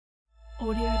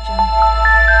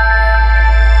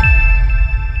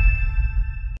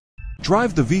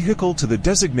Drive the vehicle to the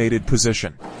designated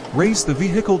position. Raise the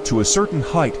vehicle to a certain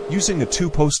height using a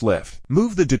two-post lift.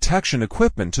 Move the detection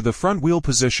equipment to the front wheel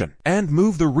position, and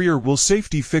move the rear wheel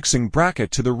safety fixing bracket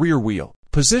to the rear wheel.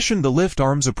 Position the lift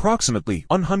arms approximately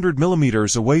 100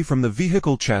 mm away from the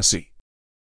vehicle chassis.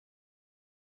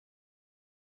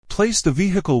 Place the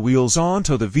vehicle wheels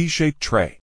onto the V-shaped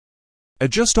tray.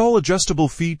 Adjust all adjustable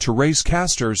feet to raise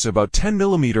casters about 10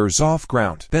 mm off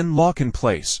ground, then lock in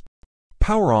place.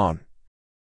 Power on.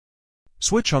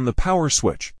 Switch on the power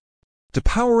switch. The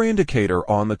power indicator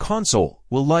on the console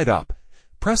will light up.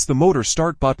 Press the motor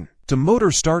start button. The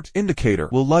motor start indicator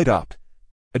will light up.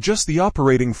 Adjust the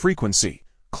operating frequency.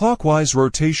 Clockwise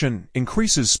rotation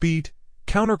increases speed.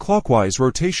 Counterclockwise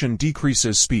rotation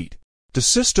decreases speed. The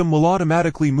system will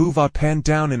automatically move up and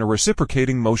down in a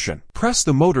reciprocating motion. Press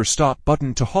the motor stop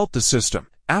button to halt the system.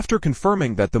 After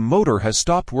confirming that the motor has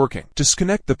stopped working,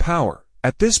 disconnect the power.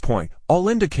 At this point, all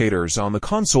indicators on the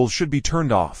console should be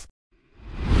turned off.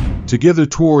 Together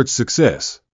towards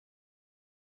success.